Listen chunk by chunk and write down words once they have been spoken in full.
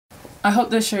I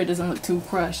hope this shirt doesn't look too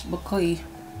crushed because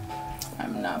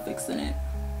I'm not fixing it.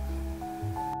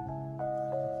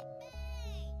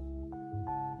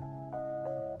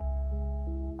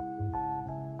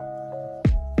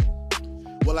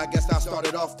 Well, I guess I'll start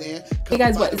it off then. Hey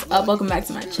guys, what is up? Welcome back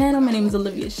to my channel. My name is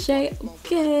Oliviaashay.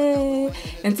 Okay,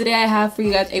 and today I have for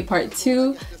you guys a part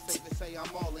 2.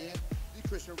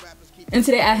 And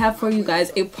today I have for you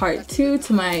guys a part 2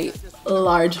 to my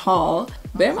large haul.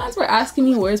 Bear minds were asking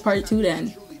me where's part 2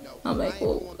 then. I'm like,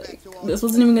 well, this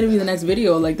wasn't even gonna be the next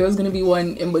video. Like, there was gonna be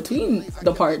one in between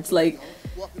the parts. Like,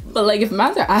 but like, if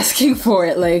mans are asking for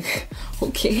it, like,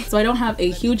 okay. So I don't have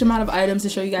a huge amount of items to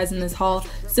show you guys in this haul,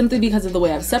 simply because of the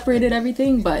way I've separated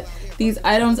everything. But these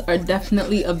items are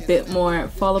definitely a bit more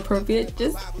fall appropriate.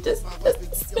 Just a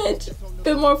smidge.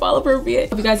 Bit more fall appropriate.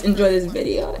 Hope you guys enjoy this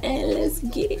video and let's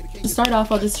get it. To start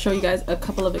off, I'll just show you guys a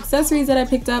couple of accessories that I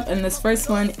picked up, and this first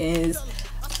one is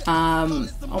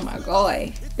oh my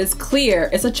god, it's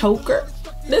clear. It's a choker.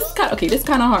 This kind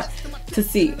of hard to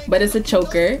see, but it's a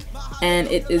choker and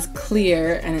it is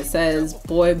clear and it says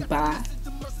boy bye.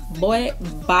 I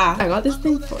got this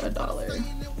thing for $1.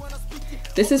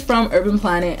 This is from Urban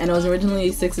Planet and it was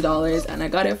originally $6 and I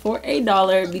got it for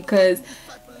 $1 because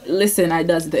listen, I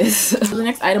does this. So the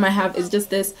next item I have is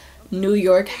just this New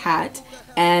York hat,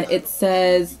 and it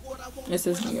says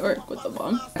New York with the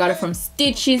bum. I got it from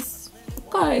Stitches,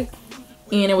 okay,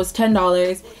 and it was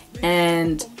 $10,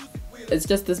 and it's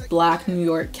just this black New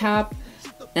York cap,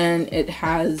 and it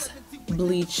has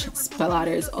bleach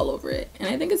splatters all over it, and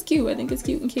I think it's cute. I think it's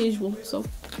cute and casual, so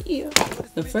yeah.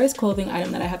 The first clothing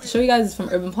item that I have to show you guys is from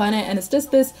Urban Planet, and it's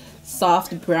just this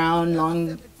soft brown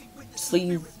long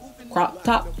sleeve crop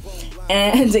top,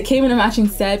 and it came in a matching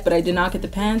set, but I did not get the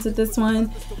pants with this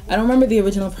one. I don't remember the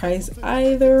original price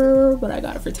either, but I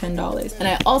got it for $10, and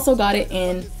I also got it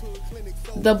in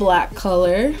the black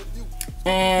color,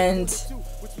 and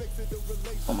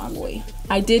oh my boy,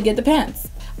 I did get the pants.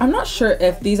 I'm not sure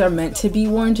if these are meant to be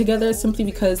worn together, simply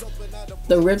because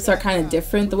the rips are kind of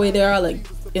different the way they are. Like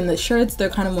in the shirts, they're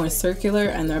kind of more circular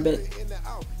and they're a bit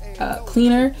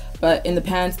cleaner, but in the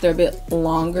pants they're a bit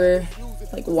longer,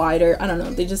 like wider. I don't know,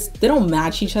 they don't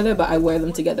match each other, but I wear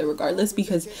them together regardless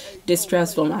because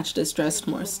distressed will match distressed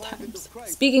most times.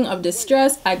 Speaking of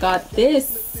distressed, I got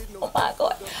this, oh my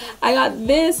god, I got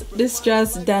this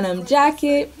distressed denim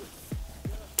jacket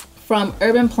from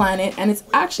Urban Planet, and it's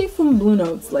actually from Blue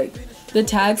Notes. Like, the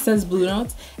tag says Blue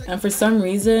Notes, and for some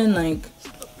reason, like,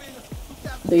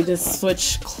 they just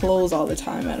switch clothes all the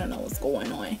time. I don't know what's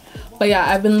going on, but yeah,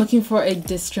 I've been looking for a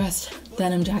distressed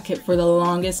denim jacket for the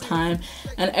longest time,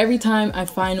 and every time I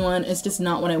find one, it's just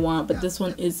not what I want. But this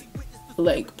one is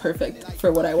like perfect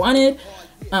for what I wanted,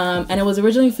 and it was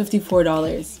originally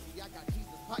 $54,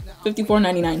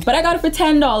 $54.99, but I got it for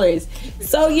 $10.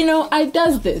 So you know, I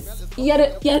does this yet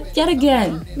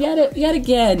again.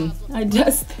 I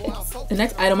does this. The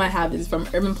next item I have is from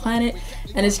Urban Planet,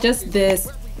 and it's just this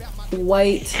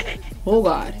white, oh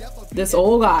god,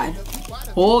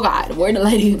 where the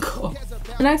lighting go?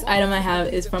 The next item I have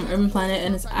is from Urban Planet,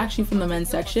 and it's actually from the men's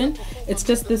section. It's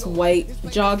just this white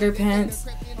jogger pants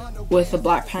with the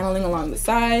black paneling along the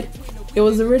side. It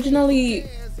was originally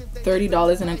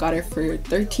 $30 and I got it for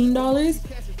 $13.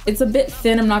 It's a bit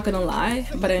thin, I'm not gonna lie,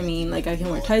 but I mean, like, I can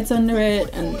wear tights under it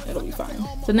and it'll be fine.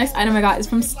 So the next item I got is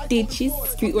from Stitches,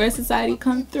 Streetwear Society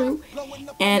come through,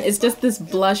 and it's just this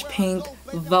blush pink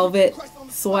velvet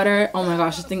sweater. Oh my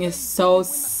gosh, this thing is so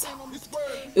soft.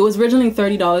 It was originally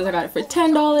 $30, I got it for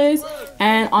 $10,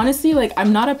 and honestly, like,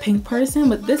 I'm not a pink person,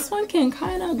 but this one can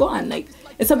kind of go on. Like,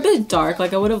 it's a bit dark,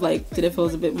 like I would have liked it if it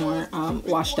was a bit more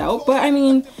washed out, but I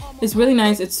mean, it's really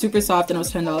nice. It's super soft and it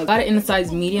was $10. I got it in a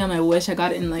size medium. I wish I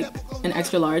got it in like an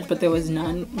extra large, but there was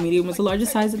none. Medium was the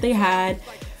largest size that they had,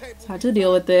 so I had to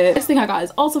deal with it. Next thing I got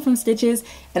is also from Stitches,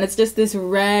 and it's just this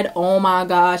red, oh my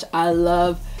gosh, I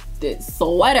love this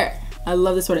sweater. I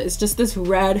love this sweater. It's just this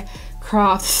red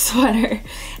cropped sweater,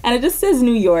 and it just says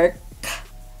New York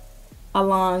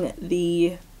along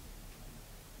the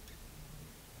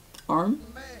arm.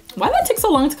 Why did that take so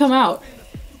long to come out?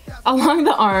 Along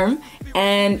the arm,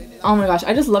 and oh my gosh,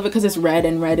 I just love it because it's red,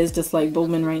 and red is just like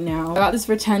booming right now. I got this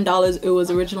for $10. It was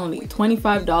originally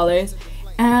 $25,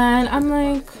 and I'm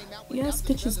like, yeah,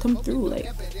 Stitches come through, like,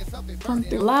 come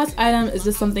through. The last item is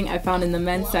just something I found in the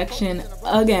men's section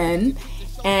again,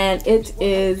 and it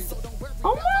is,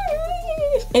 oh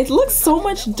my gosh, it looks so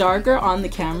much darker on the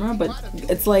camera, but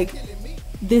it's like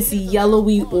this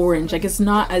yellowy orange. Like, it's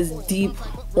not as deep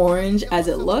orange as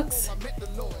it looks,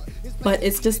 but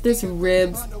it's just this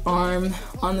ribs arm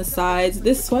on the sides.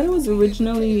 This sweater was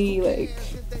originally like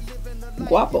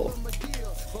guapo.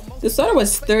 The sweater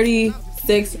was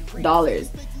 $36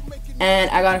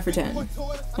 and I got it for 10.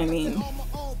 I mean,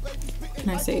 can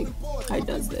I say I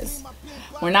does this?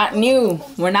 We're not new.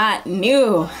 We're not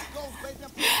new.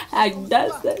 I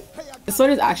does this. The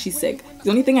sweater is actually sick. The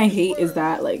only thing I hate is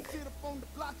that like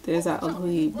there's that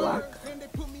ugly black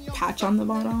patch on the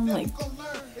bottom, like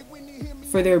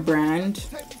for their brand,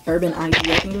 Urban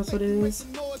ID, I think that's what it is.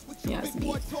 Yeah, it's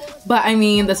me. But I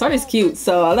mean, the sweater is cute,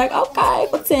 so I was like, okay,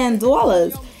 for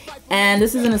 $10. And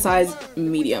this is in a size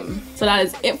medium. So that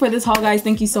is it for this haul, guys.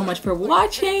 Thank you so much for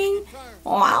watching.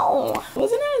 Wow,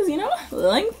 wasn't as, you know,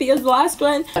 lengthy as the last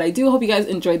one, but I do hope you guys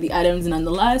enjoyed the items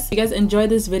nonetheless. If you guys enjoyed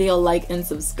this video, like and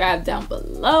subscribe down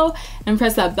below and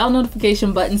press that bell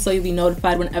notification button so you'll be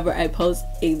notified whenever I post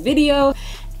a video,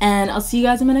 and I'll see you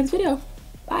guys in my next video.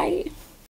 Bye.